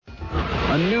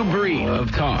A new breed of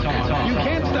talk. You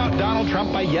can't stop Donald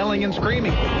Trump by yelling and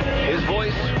screaming. His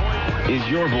voice is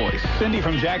your voice. Cindy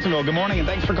from Jacksonville, good morning, and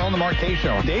thanks for calling the Mark Kaye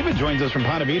Show. David joins us from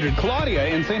Ponte Vedra. Claudia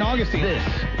in St. Augustine. This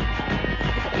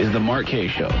is the Mark Kaye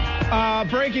Show.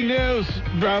 Breaking news,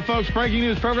 folks, breaking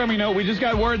news programming note. We just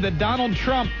got word that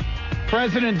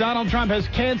President Donald Trump has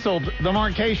canceled the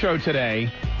Mark Kaye Show today.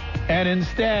 And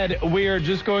instead, we are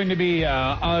just going to be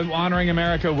honoring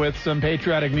America with some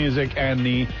patriotic music and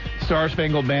the Star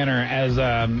Spangled Banner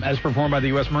as performed by the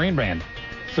U.S. Marine Band.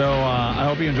 So I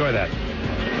hope you enjoy that.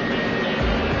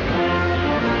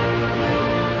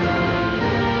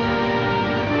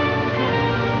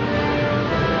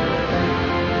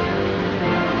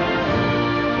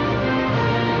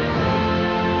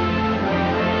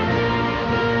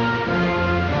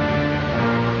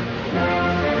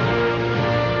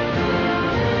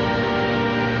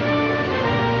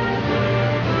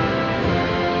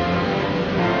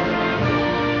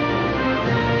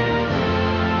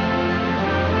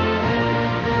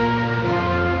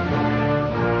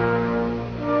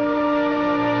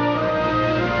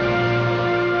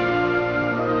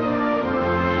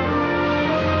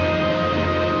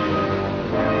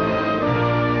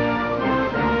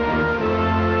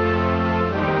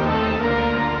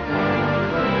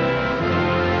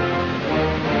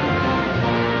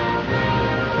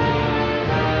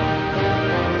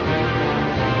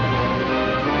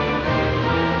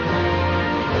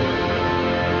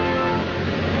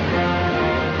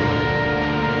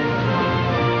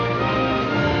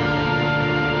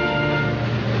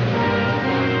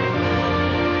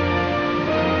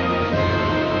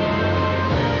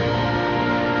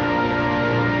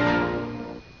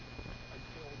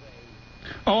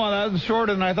 Oh, that was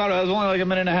shorter than I thought. It was only like a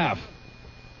minute and a half.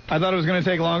 I thought it was going to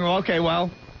take longer. Okay,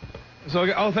 well.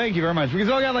 Thank you very much. We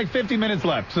still got like 50 minutes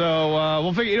left, so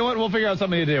we'll figure. You know what? We'll figure out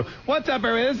something to do. What's up,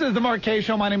 everybody? This is the Mark Kaye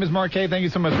Show. My name is Mark Kaye. Thank you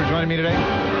so much for joining me today.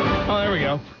 Oh, there we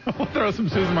go. We'll throw some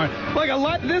Susan Martin.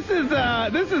 Like this is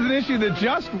an issue that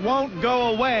just won't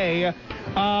go away.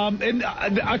 And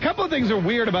a couple of things are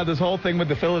weird about this whole thing with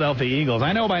the Philadelphia Eagles.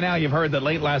 I know by now you've heard that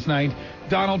late last night,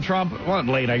 Donald Trump, well,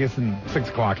 late, I guess in 6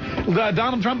 o'clock,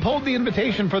 Donald Trump pulled the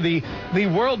invitation for the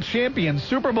world champion,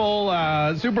 Super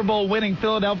Bowl winning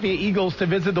Philadelphia Eagles to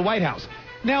visit the White House.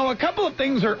 Now, a couple of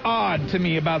things are odd to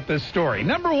me about this story.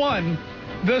 Number one,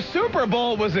 the Super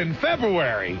Bowl was in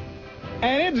February,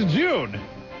 and it's June.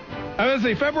 I was going to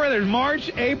say February, there's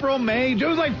March, April, May. It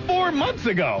was like 4 months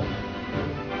ago.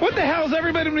 What the hell has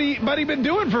everybody been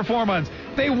doing for 4 months?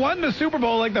 They won the Super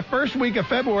Bowl like the first week of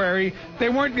February. They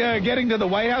weren't getting to the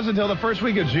White House until the first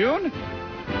week of June.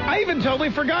 I even totally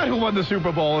forgot who won the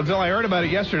Super Bowl until I heard about it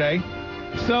yesterday.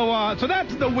 So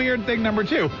that's the weird thing number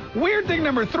two. Weird thing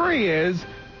number three is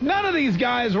none of these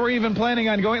guys were even planning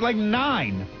on going. Like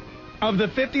 9 of the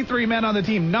 53 men on the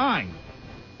team, 9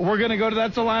 were going to go to.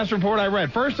 That's the last report I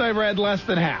read. First I read less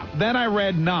than half. Then I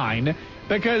read 9.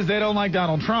 Because they don't like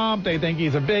Donald Trump, they think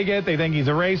he's a bigot, they think he's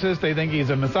a racist, they think he's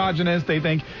a misogynist, they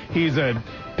think he's a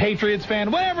Patriots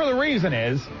fan, whatever the reason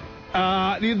is,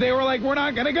 they were like, we're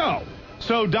not going to go.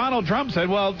 So Donald Trump said,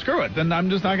 well, screw it, then I'm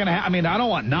just not going to I don't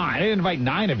want 9. I didn't invite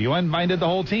 9 of you, I invited the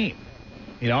whole team.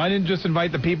 I didn't just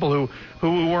invite the people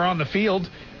who were on the field,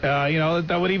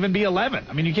 that would even be 11.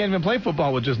 You can't even play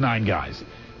football with just 9 guys.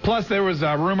 Plus, there was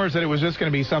rumors that it was just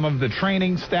going to be some of the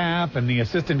training staff and the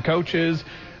assistant coaches.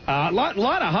 Lot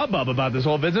of hubbub about this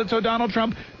whole visit, so Donald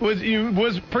Trump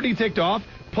was pretty ticked off,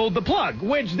 pulled the plug,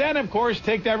 which then, of course,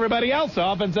 ticked everybody else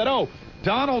off and said, oh,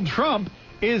 Donald Trump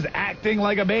is acting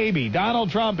like a baby. Donald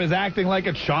Trump is acting like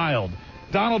a child.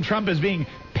 Donald Trump is being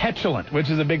petulant, which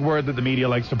is a big word that the media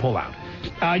likes to pull out.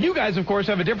 You guys, of course,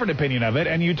 have a different opinion of it,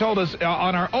 and you told us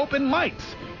on our open mics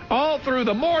all through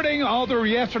the morning, all through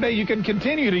yesterday. You can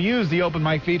continue to use the open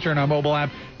mic feature in our mobile app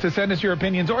to send us your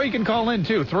opinions, or you can call in,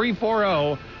 too,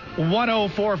 340-1045.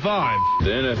 The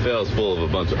NFL is full of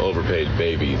a bunch of overpaid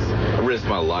babies. I risk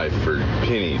my life for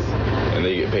pennies, and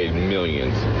they get paid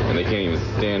millions, and they can't even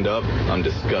stand up. I'm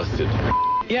disgusted.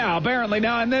 Yeah, apparently.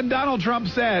 Now, and then Donald Trump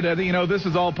said, this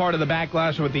is all part of the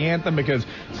backlash with the anthem because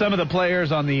some of the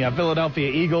players on the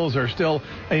Philadelphia Eagles are still,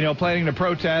 planning to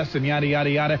protest and yada, yada,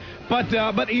 yada. But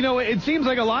it seems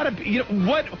like a lot of,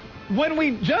 when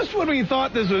we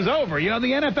thought this was over, the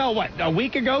NFL, a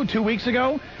week ago, 2 weeks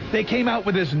ago, they came out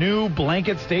with this new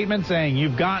blanket statement saying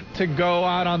you've got to go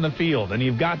out on the field and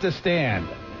you've got to stand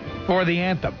for the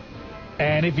anthem.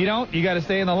 And if you don't, you got to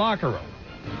stay in the locker room.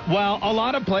 Well, a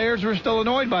lot of players were still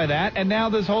annoyed by that, and now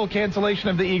this whole cancellation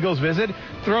of the Eagles visit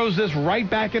throws this right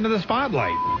back into the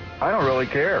spotlight. I don't really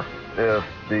care if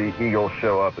the Eagles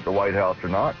show up at the White House or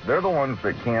not. They're the ones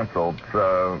that canceled,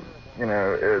 so,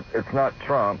 it's not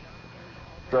Trump.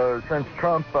 So since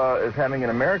Trump is having an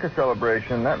America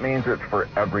celebration, that means it's for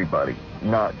everybody,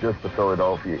 not just the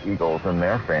Philadelphia Eagles and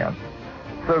their fans.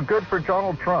 So good for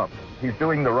Donald Trump. He's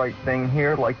doing the right thing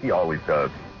here like he always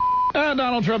does.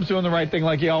 Donald Trump's doing the right thing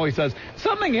like he always does.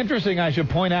 Something interesting I should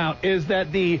point out is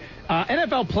that the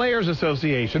NFL Players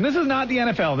Association, this is not the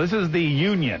NFL, this is the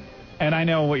union. And I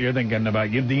know what you're thinking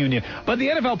about, the union. But the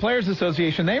NFL Players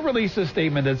Association, they released a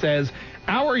statement that says,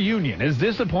 our union is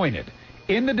disappointed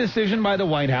in the decision by the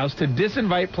White House to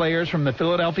disinvite players from the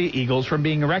Philadelphia Eagles from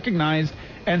being recognized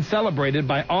and celebrated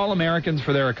by all Americans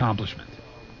for their accomplishment.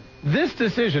 This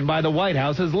decision by the White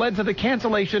House has led to the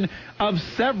cancellation of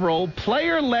several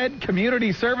player-led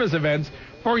community service events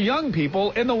for young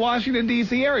people in the Washington,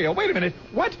 D.C. area. Wait a minute.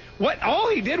 What? All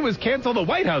he did was cancel the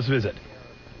White House visit.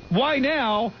 Why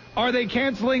now are they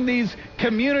canceling these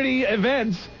community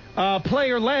events,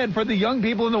 player-led, for the young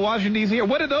people in the Washington, D.C. area?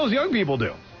 What did those young people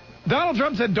do? Donald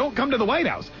Trump said, don't come to the White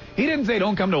House. He didn't say,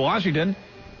 don't come to Washington.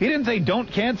 He didn't say,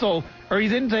 don't cancel, or he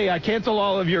didn't say, cancel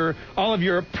all of your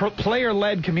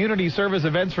player-led community service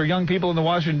events for young people in the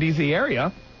Washington, D.C.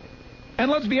 area. And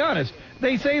let's be honest,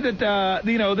 they say that, they're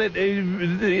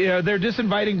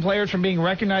disinviting players from being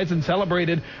recognized and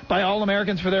celebrated by all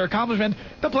Americans for their accomplishment.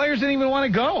 The players didn't even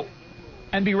want to go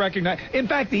and be recognized. In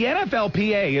fact, the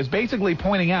NFLPA is basically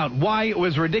pointing out why it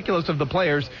was ridiculous of the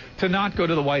players to not go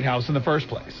to the White House in the first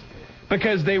place.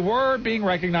 Because they were being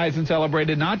recognized and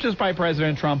celebrated not just by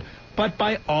President Trump, but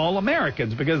by all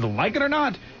Americans. Because, like it or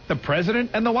not, the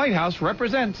president and the White House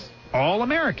represents all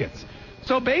Americans.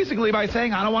 So basically, by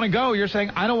saying, I don't want to go, you're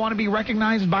saying, I don't want to be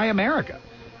recognized by America.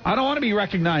 I don't want to be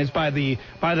recognized by the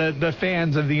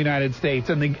fans of the United States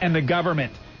and the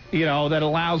government, that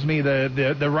allows me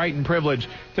the right and privilege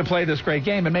to play this great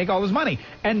game and make all this money.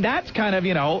 And that's kind of,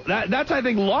 that's, I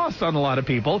think, lost on a lot of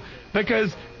people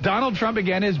because Donald Trump,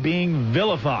 again, is being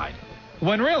vilified.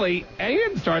 When really, he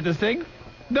didn't start this thing.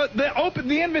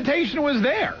 The invitation was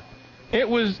there. It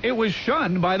was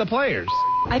shunned by the players.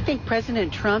 I think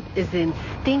President Trump is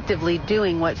instinctively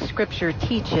doing what Scripture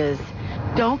teaches.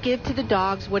 Don't give to the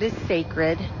dogs what is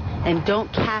sacred, and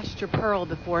don't cast your pearl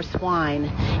before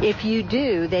swine. If you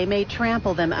do, they may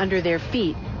trample them under their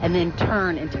feet and then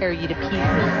turn and tear you to pieces.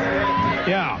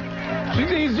 Yeah.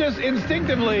 He's just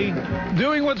instinctively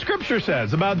doing what Scripture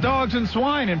says about dogs and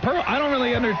swine and pearl. I don't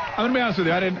really I'm going to be honest with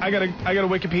you. I got to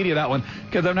Wikipedia that one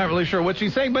because I'm not really sure what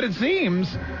she's saying, but it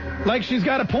seems like she's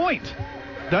got a point,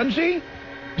 doesn't she?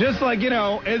 Just like,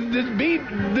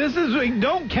 this is,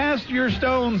 don't cast your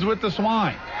stones with the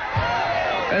swine.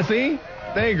 See?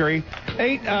 They agree.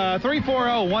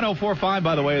 340-1045,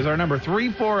 by the way, is our number.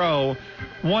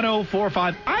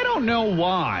 340-1045. I don't know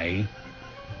why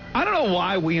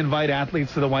we invite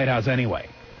athletes to the White House anyway.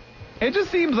 It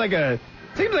just seems like a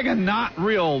not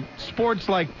real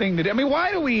sports-like thing to do. I mean,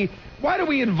 why do we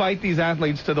invite these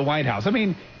athletes to the White House? I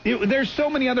mean, there's so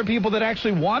many other people that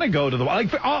actually want to go to the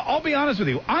White House. I'll be honest with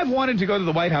you. I've wanted to go to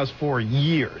the White House for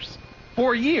years.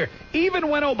 Even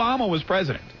when Obama was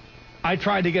president. I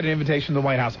tried to get an invitation to the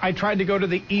White House. I tried to go to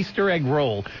the Easter egg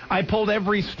roll. I pulled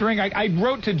every string. I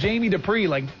wrote to Jamie Dupree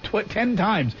like 10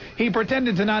 times. He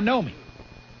pretended to not know me.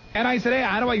 And I said, hey,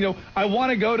 how do I go? I want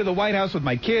to go to the White House with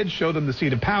my kids, show them the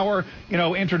seat of power,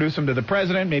 introduce them to the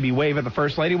president, maybe wave at the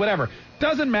first lady, whatever.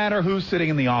 Doesn't matter who's sitting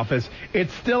in the office.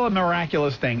 It's still a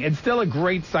miraculous thing. It's still a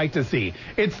great sight to see.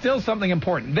 It's still something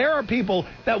important. There are people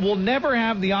that will never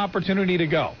have the opportunity to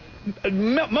go.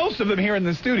 Most of them here in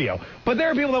the studio. But there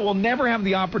are people that will never have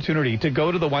the opportunity to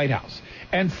go to the White House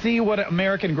and see what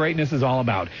American greatness is all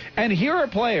about. And here are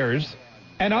players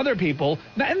and other people,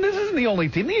 and this isn't the only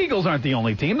team. The Eagles aren't the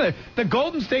only team. The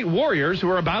Golden State Warriors, who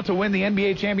are about to win the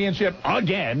NBA championship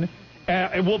again,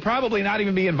 will probably not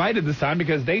even be invited this time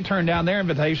because they turned down their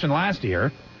invitation last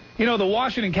year. The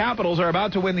Washington Capitals are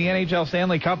about to win the NHL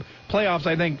Stanley Cup playoffs,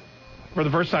 I think, for the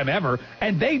first time ever.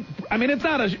 And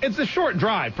it's a short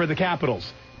drive for the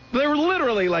Capitals. They're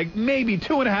literally like maybe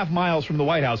 2.5 miles from the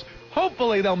White House.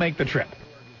 Hopefully they'll make the trip.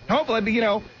 Hopefully,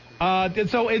 so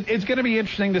it's going to be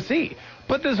interesting to see.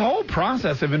 But this whole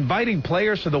process of inviting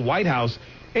players to the White House,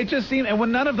 it just seems, and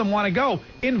when none of them want to go,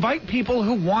 invite people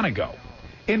who want to go.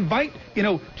 Invite,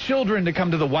 children to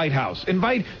come to the White House.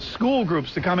 Invite school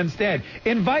groups to come instead.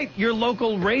 Invite your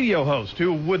local radio host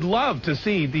who would love to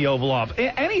see the Oval Office.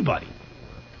 Anybody.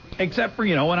 Except for,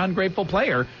 an ungrateful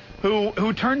player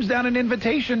who turns down an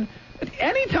invitation.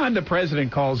 Anytime the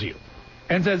president calls you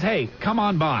and says, hey, come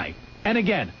on by. And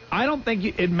again, I don't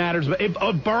think it matters. But if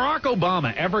Barack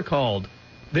Obama ever called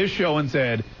this show and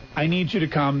said, I need you to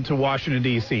come to Washington,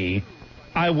 D.C.,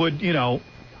 I would,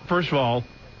 first of all,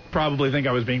 probably think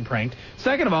I was being pranked.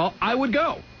 Second of all, I would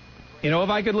go. If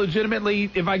I could legitimately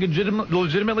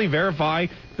verify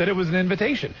that it was an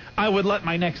invitation. I would let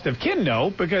my next of kin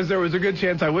know because there was a good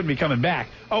chance I wouldn't be coming back.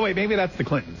 Oh, wait, maybe that's the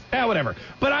Clintons. Yeah, whatever.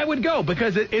 But I would go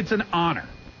because it's an honor,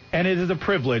 and it is a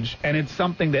privilege, and it's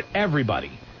something that everybody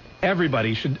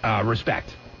should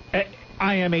respect.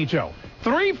 IMHO.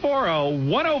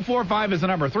 340-1045 is the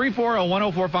number.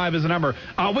 340-1045 is the number.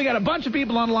 We got a bunch of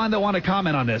people on the line that want to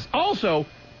comment on this. Also,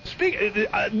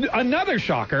 another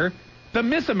shocker, the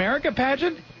Miss America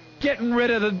pageant, getting rid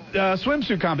of the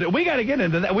swimsuit competition. We got to get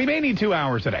into that. We may need 2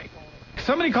 hours today.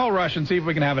 Somebody call Rush and see if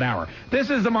we can have an hour. This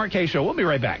is the Mark Kaye Show. We'll be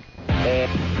right back.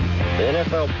 And the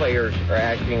NFL players are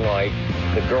acting like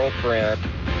the girlfriend.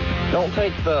 Don't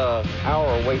take the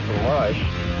hour away from Rush.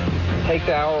 Take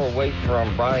the hour away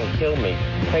from Brian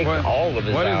Kilmeade. Take all of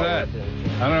his What hours. Is that?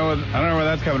 I don't know where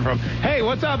that's coming from. Hey,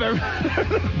 what's up, everybody?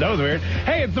 That was weird.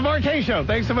 Hey, it's the Mark Kaye Show.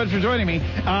 Thanks so much for joining me.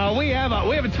 We have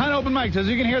a ton of open mics. As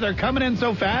you can hear, they're coming in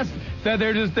so fast that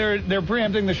they're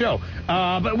preempting the show.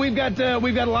 But we've got a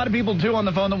lot of people too on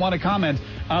the phone that want to comment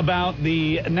about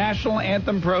the national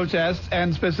anthem protests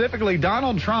and specifically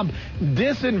Donald Trump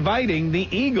disinviting the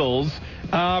Eagles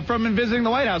from visiting the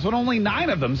White House when only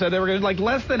 9 of them said they were going to, like,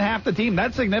 less than half the team.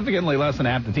 That's significantly less than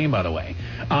half the team, by the way.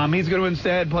 He's going to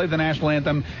instead play the national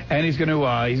anthem, and he's going to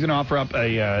offer up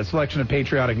a selection of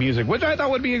patriotic music, which I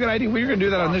thought would be a good idea. We're going to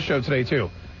do that on this show today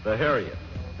too. The Harriet.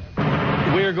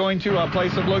 We're going to play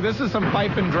some. Look, this is some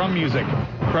fife and drum music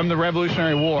from the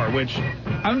Revolutionary War, which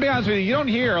I'm going to be honest with you don't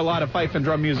hear a lot of fife and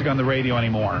drum music on the radio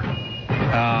anymore.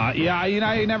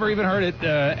 I never even heard it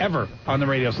ever on the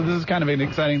radio, so this is kind of an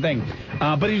exciting thing.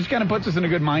 But he just kind of puts us in a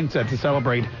good mindset to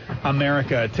celebrate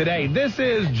America today. This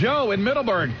is Joe in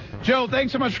Middleburg. Joe,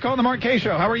 thanks so much for calling the Mark Kaye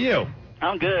Show. How are you?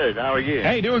 I'm good. How are you?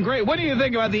 Hey, doing great. What do you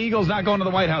think about the Eagles not going to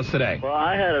the White House today? Well,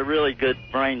 I had a really good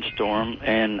brainstorm,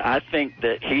 and I think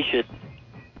that he should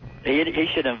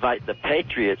invite the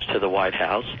Patriots to the White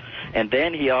House, and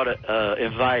then he ought to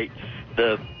invite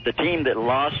the team that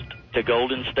lost to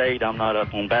Golden State. I'm not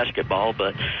up on basketball,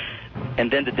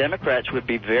 and then the Democrats would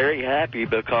be very happy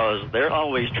because they're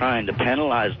always trying to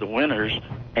penalize the winners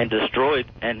and destroy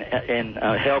and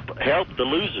help the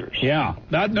losers. Yeah,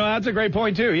 that's a great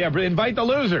point too. Yeah, invite the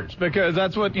losers because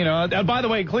that's what by the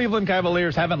way, Cleveland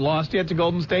Cavaliers haven't lost yet to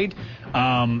Golden State, but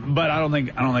I don't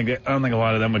think a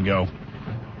lot of them would go.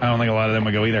 I don't think a lot of them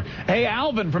would go either. Hey,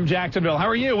 Alvin from Jacksonville, how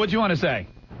are you? What do you want to say?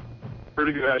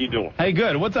 Pretty good. How you doing? Hey,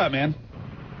 good. What's up, man?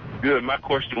 Good. My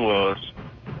question was,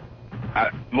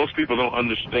 most people don't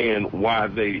understand why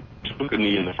they took a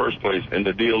knee in the first place, and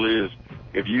the deal is,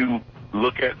 if you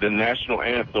look at the national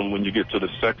anthem when you get to the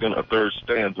second or third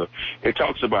stanza, it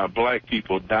talks about black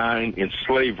people dying in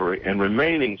slavery and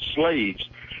remaining slaves.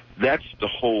 That's the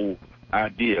whole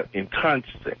idea in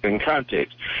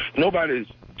context. Nobody's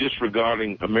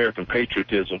disregarding American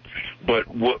patriotism, but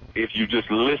what if you just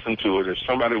listen to it? If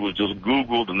somebody would just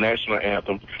Google the national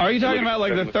anthem. Are you talking about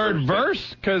like the third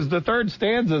verse? Because the third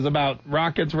stanza is about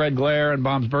rockets, red glare, and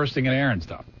bombs bursting in air and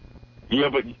stuff. Yeah,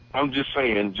 but I'm just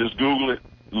saying, just Google it,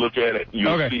 look at it,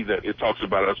 you'll see that it talks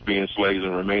about us being slaves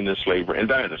and remaining in slavery and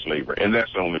dying in slavery, and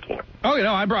that's the only point. Oh,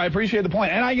 I appreciate the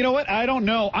point. And you know what? I don't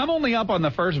know. I'm only up on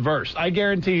the first verse. I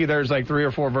guarantee you there's like 3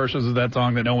 or 4 verses of that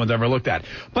song that no one's ever looked at.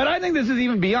 But I think this is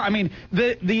even beyond. I mean,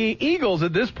 the Eagles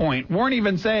at this point weren't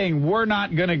even saying we're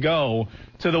not going to go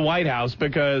to the White House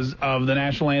because of the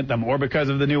national anthem or because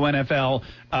of the new NFL,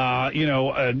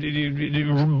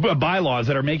 bylaws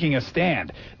that are making a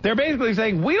stand. They're basically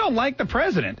saying we don't like the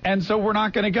president, and so we're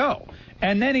not going to go.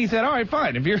 And then he said, all right,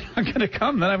 fine. If you're not going to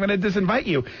come, then I'm going to disinvite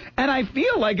you. And I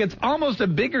feel like it's almost a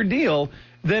bigger deal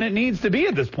than it needs to be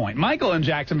at this point. Michael in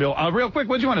Jacksonville, real quick,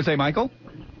 what do you want to say, Michael?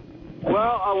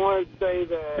 Well, I want to say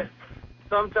that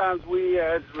sometimes we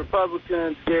as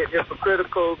Republicans get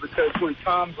hypocritical because when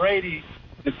Tom Brady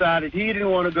decided he didn't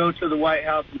want to go to the White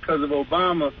House because of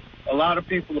Obama, a lot of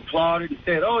people applauded and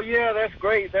said, oh, yeah, that's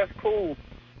great, that's cool.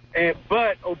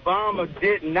 But Obama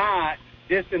did not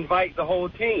disinvite the whole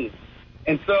team.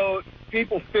 And so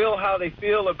people feel how they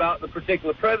feel about the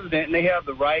particular president, and they have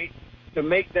the right to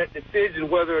make that decision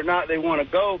whether or not they want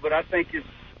to go. But I think it's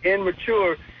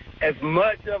immature. As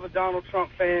much of a Donald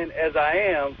Trump fan as I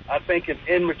am, I think it's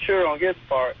immature on his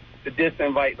part to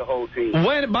disinvite the whole team.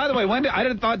 By the way, I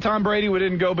didn't thought Tom Brady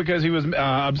didn't go because he was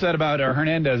upset about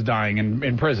Hernandez dying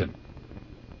in prison.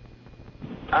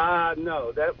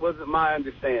 No, that wasn't my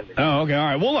understanding. Oh, okay, all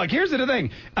right. Well, look, here's the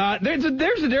thing. There's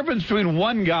a difference between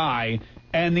one guy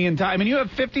and the entire. I mean, you have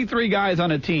 53 guys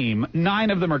on a team.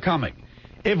 9 of them are coming.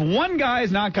 If one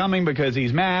guy's not coming because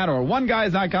he's mad, or one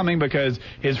guy's not coming because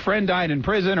his friend died in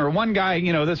prison, or one guy,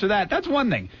 this or that, that's one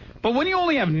thing. But when you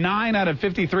only have 9 out of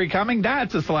 53 coming,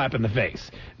 that's a slap in the face.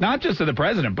 Not just to the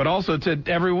president, but also to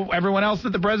everyone else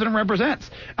that the president represents.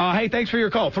 Hey, thanks for your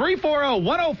call.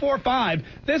 340-1045.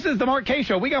 This is the Mark Kaye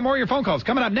Show. We got more of your phone calls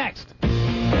coming up next.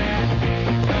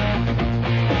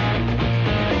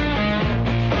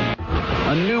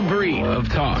 A new breed of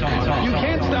talk. You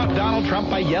can't stop Donald Trump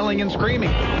by yelling and screaming.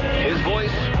 His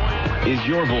voice is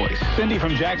your voice. Cindy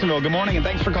from Jacksonville, good morning, and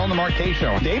thanks for calling the Mark Kaye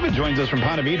Show. David joins us from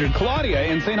Ponte Vedra. Claudia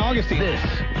in St. Augustine. This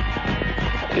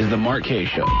is the Mark Kaye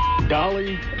Show.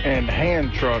 Dolly and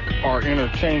hand truck are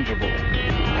interchangeable.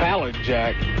 Pallet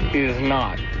jack is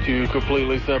not. Two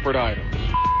completely separate items.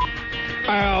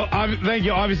 Thank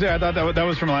you. Obviously, I thought that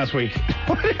was from last week.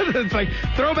 It's like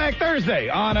Throwback Thursday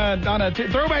on a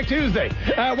Throwback Tuesday.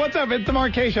 What's up? It's the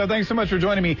Mark Kaye Show. Thanks so much for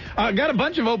joining me. Got a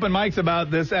bunch of open mics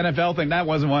about this NFL thing. That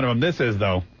wasn't one of them. This is,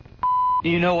 though.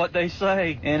 You know what they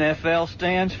say. NFL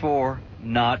stands for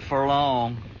not for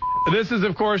long. This is,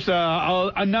 of course,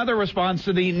 another response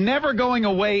to the never going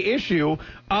away issue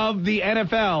of the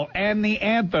NFL and the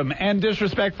anthem and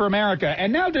disrespect for America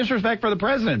and now disrespect for the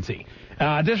presidency.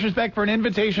 Disrespect for an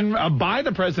invitation by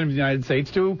the President of the United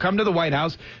States to come to the White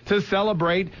House to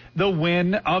celebrate the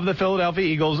win of the Philadelphia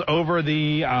Eagles over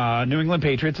the New England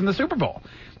Patriots in the Super Bowl.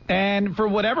 And for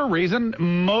whatever reason,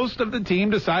 most of the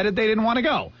team decided they didn't want to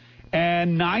go.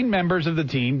 And 9 members of the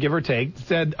team, give or take,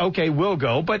 said, okay, we'll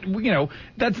go. But,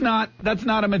 that's not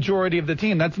a majority of the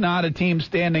team. That's not a team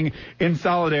standing in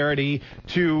solidarity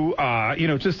to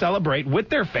celebrate with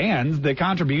their fans the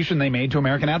contribution they made to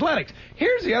American athletics.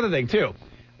 Here's the other thing, too.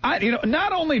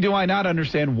 Not only do I not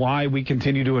understand why we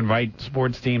continue to invite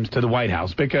sports teams to the White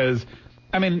House, because,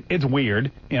 it's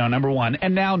weird, number one.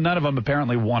 And now none of them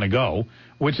apparently want to go,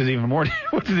 which is even more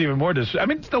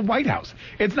it's the White House.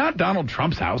 It's not Donald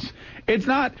Trump's house. It's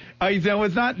not,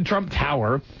 it's not Trump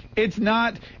Tower. It's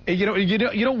not, you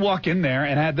don't walk in there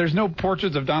and there's no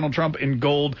portraits of Donald Trump in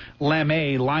gold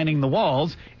lame lining the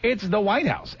walls. It's the White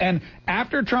House. And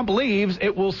after Trump leaves,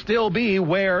 it will still be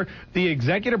where the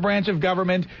executive branch of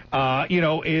government,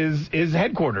 is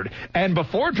headquartered. And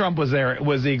before Trump was there, it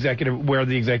was where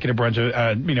the executive branch of,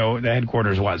 the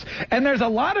headquarters was. And there's a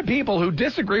lot of people who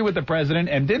disagree with the president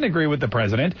and didn't agree with the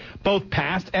president, both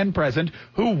past and present,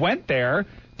 who went there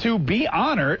to be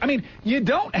honored. You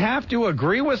don't have to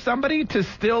agree with somebody to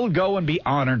still go and be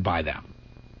honored by them.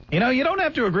 You don't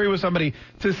have to agree with somebody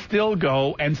to still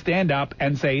go and stand up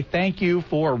and say, thank you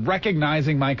for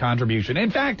recognizing my contribution.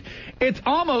 In fact, it's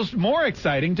almost more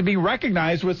exciting to be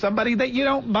recognized with somebody that you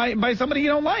don't, by somebody you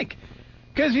don't like.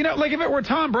 Because, like if it were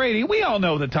Tom Brady, we all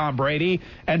know that Tom Brady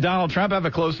and Donald Trump have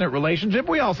a close-knit relationship.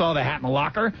 We all saw the hat in the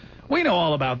locker. We know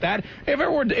all about that. If it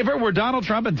were Donald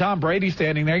Trump and Tom Brady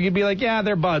standing there, you'd be like, yeah,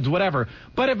 they're buds, whatever.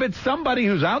 But if it's somebody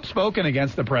who's outspoken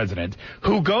against the president,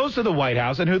 who goes to the White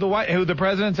House and who the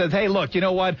president says, hey, look, you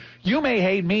know what? You may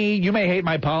hate me, you may hate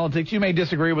my politics, you may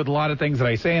disagree with a lot of things that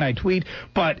I say and I tweet,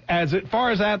 but as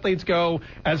far as athletes go,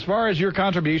 as far as your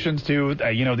contributions to the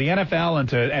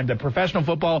NFL and to professional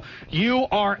football, you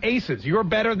are aces. You're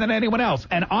better than anyone else.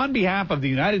 And on behalf of the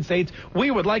United States, we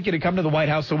would like you to come to the White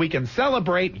House so we can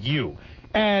celebrate you.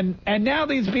 And now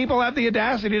these people have the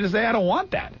audacity to say, I don't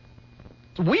want that.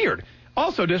 It's weird.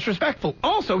 Also disrespectful.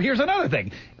 Also, here's another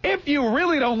thing. If you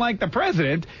really don't like the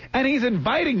president and he's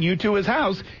inviting you to his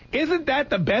house, isn't that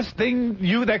the best thing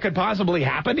that could possibly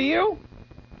happen to you?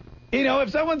 If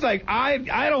someone's like,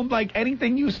 I don't like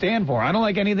anything you stand for. I don't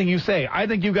like anything you say. I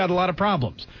think you got a lot of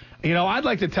problems. I'd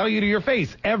like to tell you to your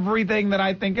face everything that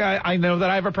I think I know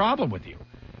that I have a problem with you.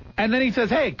 And then he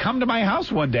says, hey, come to my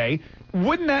house one day.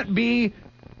 Wouldn't that be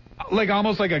like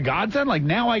almost like a godsend? Like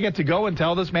now I get to go and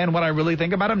tell this man what I really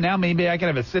think about him. Now maybe I can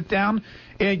have a sit down,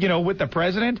 with the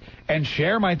president and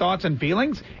share my thoughts and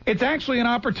feelings. It's actually an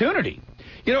opportunity.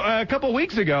 A couple of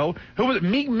weeks ago,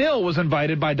 Meek Mill was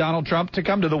invited by Donald Trump to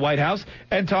come to the White House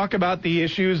and talk about the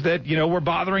issues that, were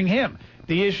bothering him.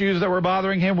 The issues that were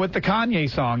bothering him with the Kanye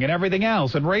song and everything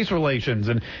else and race relations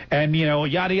and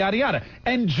yada, yada, yada.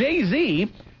 And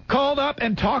Jay-Z called up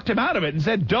and talked him out of it and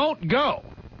said, don't go.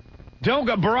 Don't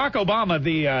go. Barack Obama,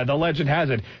 the legend has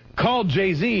it, called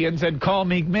Jay-Z and said, call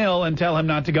Meek Mill and tell him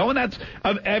not to go. And that's,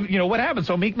 what happened.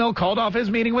 So Meek Mill called off his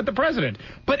meeting with the president.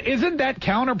 But isn't that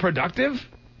counterproductive?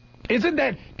 Doesn't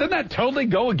that totally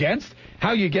go against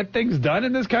how you get things done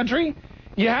in this country?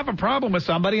 You have a problem with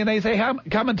somebody and they say,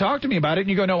 come and talk to me about it. And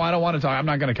you go, no, I don't want to talk. I'm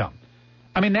not going to come.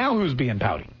 Now who's being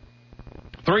pouty?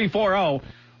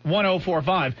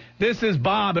 340-1045. This is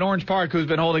Bob in Orange Park who's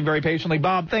been holding very patiently.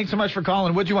 Bob, thanks so much for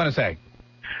calling. What'd you want to say?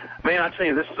 Man, I tell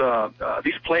you,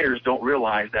 these players don't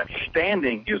realize that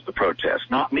standing is the protest,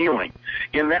 not kneeling.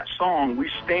 In that song, we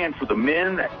stand for the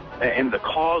men and the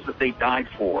cause that they died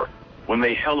for when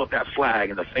they held up that flag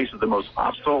in the face of the most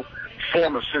hostile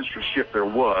form of censorship there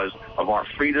was of our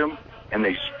freedom, and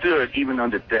they stood even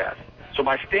unto death. So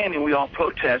by standing, we all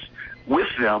protest with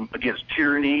them against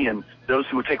tyranny and those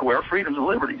who would take away our freedoms and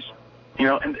liberties. You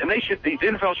know, and the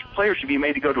NFL players should be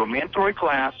made to go to a mandatory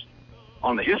class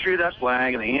on the history of that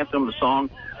flag and the anthem, the song.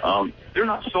 They're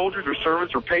not soldiers or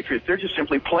servants or patriots. They're just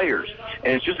simply players.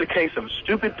 And it's just a case of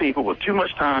stupid people with too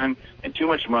much time and too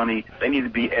much money. They need to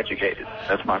be educated.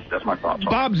 That's my thoughts.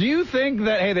 Bob, do you think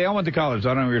that, hey, they all went to college, so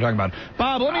I don't know what you're talking about.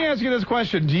 Bob, let me ask you this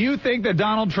question. Do you think that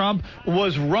Donald Trump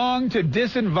was wrong to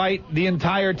disinvite the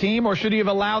entire team, or should he have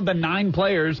allowed the 9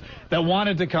 players that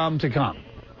wanted to come to come?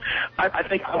 I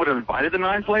think I would have invited the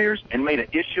 9 players and made an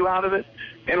issue out of it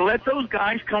and let those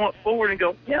guys come up forward and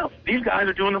go, yeah, these guys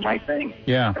are doing the right thing.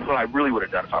 Yeah. That's what I really would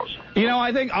have done if I was. You know,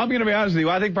 I think, I'm going to be honest with you,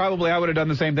 I think probably I would have done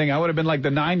the same thing. I would have been like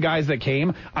the 9 guys that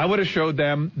came. I would have showed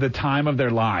them the time of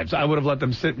their lives. I would have let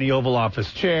them sit in the Oval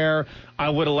Office chair. I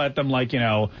would have let them, like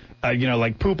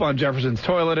poop on Jefferson's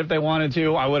toilet if they wanted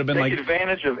to. I would have been Take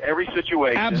advantage of every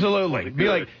situation. Absolutely. Be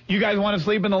like, you guys want to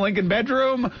sleep in the Lincoln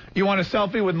bedroom? You want a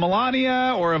selfie with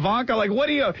Melania or Ivanka? Like, what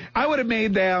do you? I would have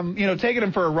made them, taking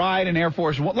them for a ride in Air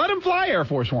Force One. Let them fly Air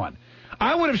Force One.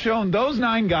 I would have shown those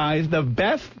 9 guys the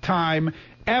best time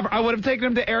ever. I would have taken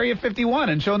them to Area 51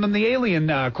 and shown them the alien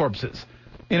corpses.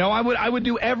 I would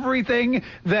do everything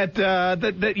that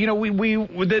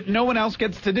that no one else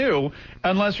gets to do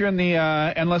unless you're in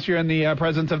the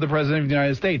presence of the President of the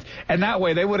United States. And that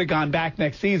way they would have gone back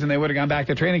next season. They would have gone back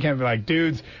to training camp and be like,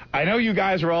 dudes, I know you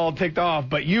guys are all ticked off,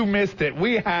 but you missed it.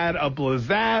 We had a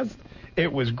blast.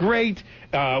 It was great.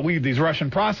 These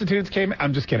Russian prostitutes came.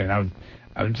 I'm just kidding. That's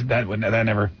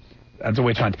a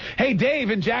witch hunt. Hey, Dave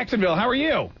in Jacksonville, how are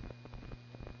you?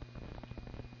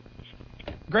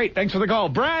 Great, thanks for the call.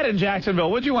 Brad in Jacksonville,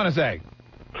 what'd you want to say?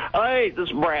 Hey, this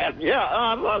is Brad. Yeah,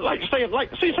 I'd like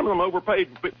to see some of them overpaid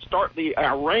start the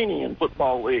Iranian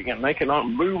football league, and they can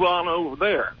move on over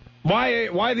there.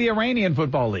 Why the Iranian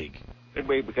football league?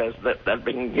 Because that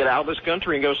they can get out of this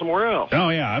country and go somewhere else. Oh,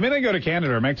 yeah. I mean, they go to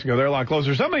Canada or Mexico. They're a lot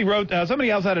closer. Somebody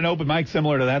else had an open mic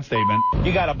similar to that statement.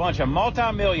 You got a bunch of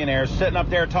multimillionaires sitting up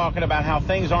there talking about how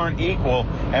things aren't equal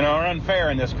and are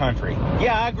unfair in this country.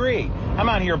 Yeah, I agree. I'm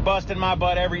out here busting my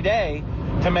butt every day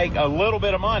to make a little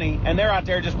bit of money, and they're out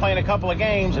there just playing a couple of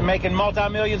games and making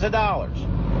multi-millions of dollars.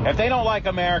 If they don't like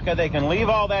America, they can leave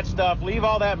all that stuff, leave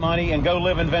all that money, and go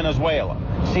live in Venezuela.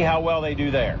 See how well they do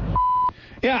there.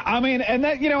 Yeah, I mean, and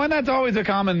that's always a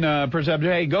common perception.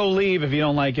 Hey, go leave if you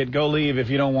don't like it. Go leave if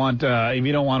you don't want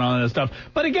all this stuff.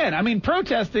 But again, I mean,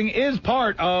 protesting is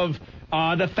part of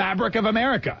the fabric of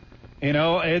America.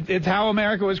 It's how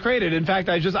America was created. In fact,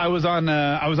 I was on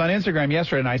Instagram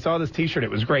yesterday and I saw this T-shirt. It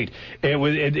was great.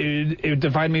 It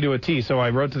defined me to a T. So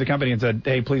I wrote to the company and said,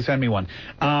 "Hey, please send me one."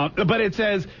 But it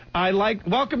says,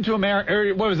 "Welcome to America."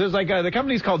 Or what was it? It was like the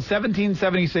company's called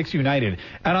 1776 United,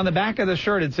 and on the back of the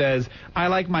shirt it says, "I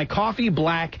like my coffee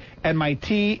black and my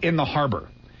tea in the harbor."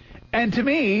 And to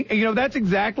me, that's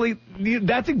exactly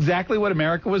what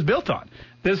America was built on.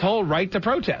 This whole right to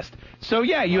protest. So,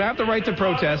 yeah, you have the right to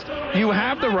protest. You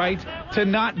have the right to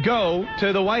not go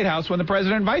to the White House when the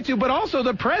president invites you. But also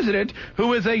the president,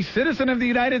 who is a citizen of the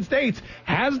United States,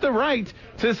 has the right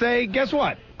to say, guess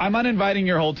what? I'm uninviting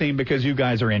your whole team because you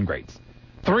guys are ingrates.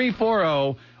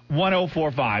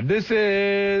 340-1045. This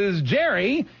is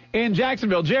Jerry in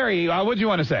Jacksonville. Jerry, what do you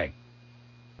want to say?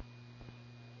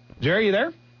 Jerry, you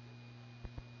there?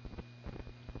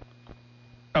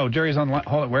 Oh, Jerry's on the line.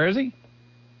 Hold on. Where is he?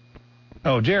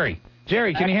 Oh, Jerry.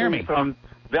 Jerry, can you hear me? From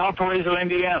Valparaiso,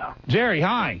 Indiana. Jerry,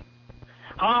 hi.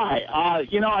 Hi. I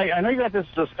know you got this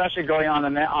discussion going on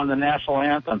the national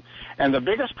anthem, and the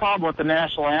biggest problem with the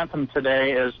national anthem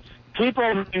today is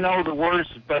people know the words,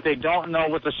 but they don't know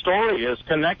what the story is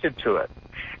connected to it.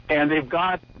 And they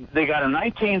got a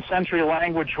 19th century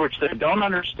language which they don't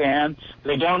understand.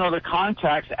 They don't know the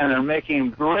context, and they're making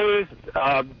grave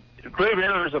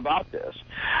errors about this.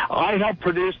 I helped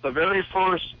produce the very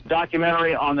first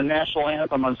documentary on the national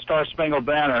anthem on Star Spangled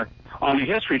Banner on the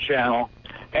History Channel,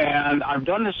 and I've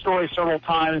done this story several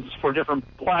times for different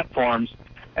platforms.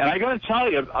 And I got to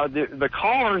tell you, the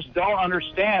callers don't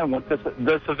understand what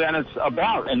this event is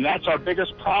about, and that's our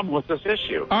biggest problem with this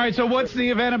issue. All right, so what's the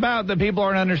event about that people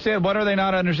aren't understanding? What are they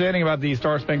not understanding about the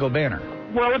Star Spangled Banner?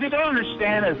 Well, what they don't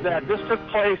understand is that this took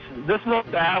place, this is a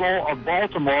battle of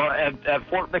Baltimore at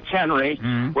Fort McHenry.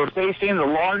 Mm-hmm. We're facing the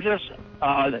largest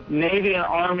Navy and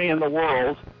Army in the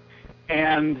world,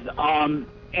 and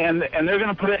and they're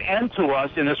going to put an end to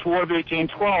us in this War of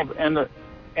 1812.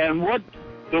 And what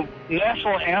the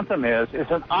national anthem is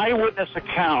an eyewitness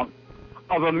account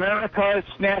of America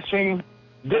snatching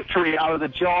victory out of the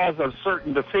jaws of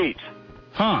certain defeat.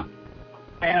 Huh.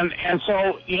 And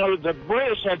so, the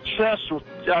British had just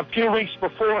a few weeks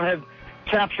before had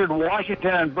captured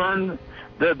Washington and burned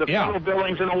the federal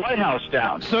buildings in the White House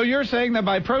down. So you're saying that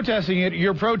by protesting it,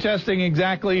 you're protesting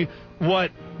exactly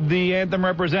what the anthem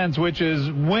represents, which is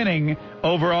winning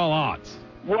over all odds.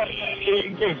 Well,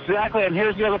 exactly, and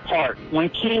here's the other part. When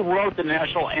Kaye wrote the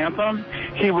national anthem,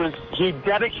 he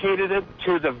dedicated it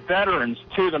to the veterans,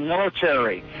 to the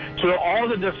military, to all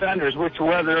the defenders, which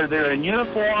whether they're in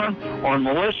uniform or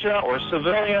militia or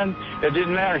civilian, it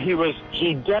didn't matter.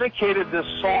 He dedicated this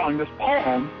song, this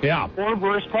poem,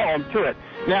 four-verse poem to it.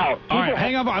 Now, all right,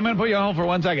 hang on. I'm going to put you on hold for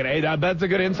 1 second. Hey, that's a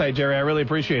good insight, Jerry. I really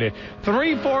appreciate it.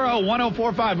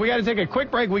 340-1045. We got to take a quick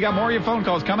break. We got more of your phone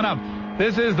calls coming up.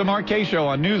 This is the Mark Kaye Show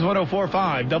on News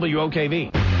 104.5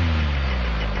 WOKV.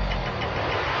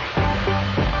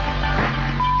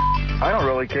 I don't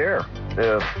really care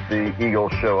if the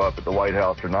Eagles show up at the White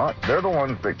House or not. They're the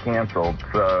ones that canceled,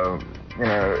 so,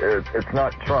 it's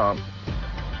not Trump.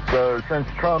 So since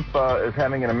Trump is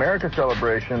having an America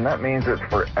celebration, that means it's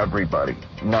for everybody,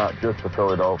 not just the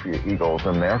Philadelphia Eagles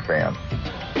and their fans.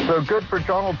 So good for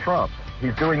Donald Trump.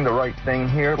 He's doing the right thing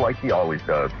here like he always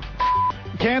does.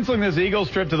 Canceling this Eagles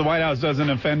trip to the White House doesn't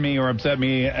offend me or upset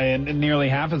me nearly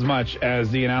half as much as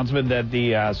the announcement that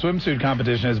the swimsuit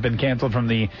competition has been canceled from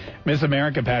the Miss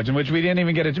America pageant, which we didn't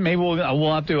even get to. Maybe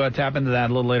we'll have to tap into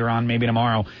that a little later on, maybe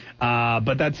tomorrow.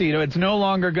 But that's, it's no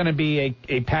longer going to be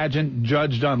a pageant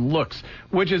judged on looks,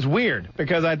 which is weird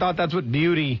because I thought that's what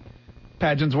beauty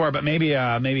pageants were, but maybe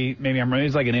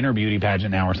it's like an inner beauty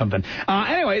pageant now or something.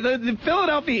 Anyway, the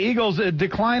Philadelphia Eagles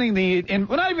declining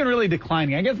not even really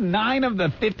declining. I guess 9 of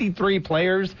the 53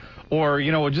 players, or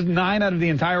just 9 out of the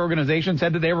entire organization,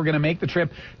 said that they were going to make the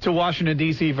trip to Washington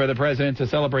D.C. for the president to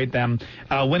celebrate them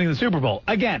winning the Super Bowl.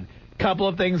 Again, couple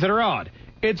of things that are odd.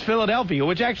 It's Philadelphia,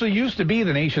 which actually used to be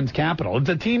the nation's capital. It's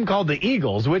a team called the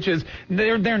Eagles, which is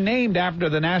they're named after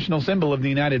the national symbol of the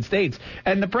United States.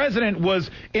 And the president was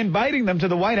inviting them to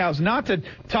the White House not to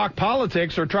talk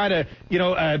politics or try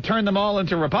to, turn them all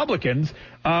into Republicans,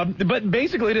 but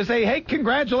basically to say, hey,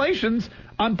 congratulations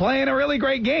on playing a really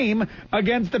great game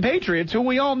against the Patriots, who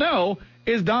we all know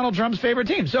is Donald Trump's favorite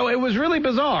team. So it was really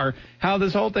bizarre how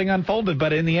this whole thing unfolded.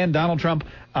 But in the end, Donald Trump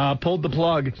pulled the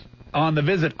plug on the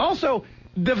visit. Also,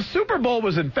 the Super Bowl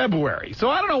was in February, so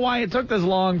I don't know why it took this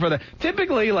long for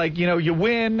typically, you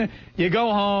win, you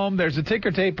go home, there's a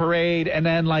ticker tape parade, and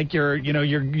then,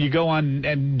 you go on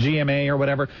GMA or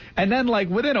whatever, and then,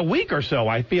 within a week or so,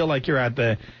 I feel like you're at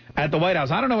the White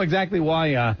House. I don't know exactly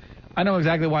why,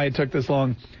 it took this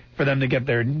long for them to get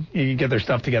their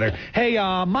stuff together. Hey,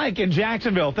 Mike in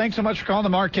Jacksonville, thanks so much for calling the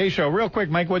Mark Kaye Show. Real quick,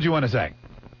 Mike, what'd you want to say?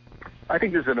 I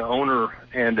think there's an owner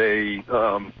and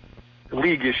a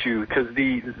league issue because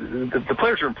the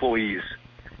players are employees,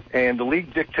 and the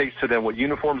league dictates to them what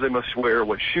uniforms they must wear,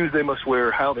 what shoes they must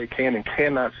wear, how they can and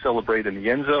cannot celebrate in the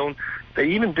end zone.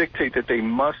 They even dictate that they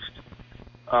must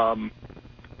talk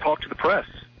to the press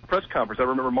conference. I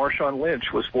remember Marshawn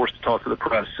Lynch was forced to talk to the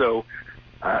press. So,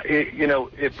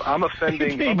 if I'm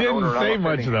offending, he didn't say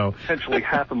much though. Potentially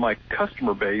half of my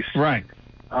customer base, right?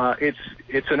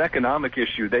 It's an economic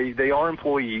issue. They are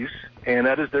employees, and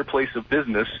that is their place of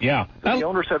business. Yeah. So the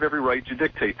owners have every right to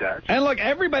dictate that. And look,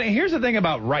 here's the thing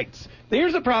about rights.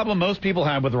 Here's the problem most people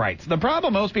have with rights. The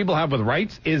problem most people have with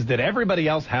rights is that everybody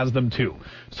else has them too.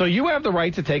 So you have the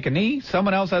right to take a knee.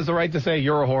 Someone else has the right to say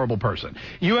you're a horrible person.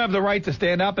 You have the right to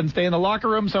stand up and stay in the locker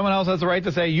room. Someone else has the right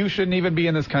to say you shouldn't even be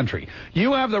in this country.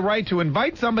 You have the right to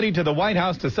invite somebody to the White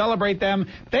House to celebrate them.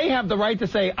 They have the right to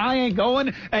say, I ain't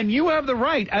going. And you have the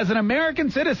right as an American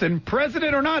citizen,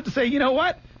 president or not, to say, you know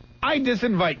what? I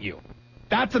disinvite you.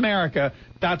 That's America.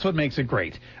 That's what makes it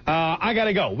great. I got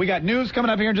to go. We got news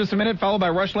coming up here in just a minute, followed by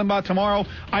Rush Limbaugh tomorrow.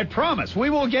 I promise we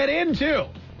will get into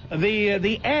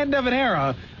the end of an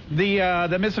era,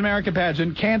 the Miss America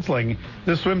pageant canceling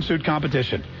the swimsuit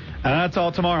competition. And that's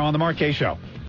all tomorrow on the Mark Kaye Show.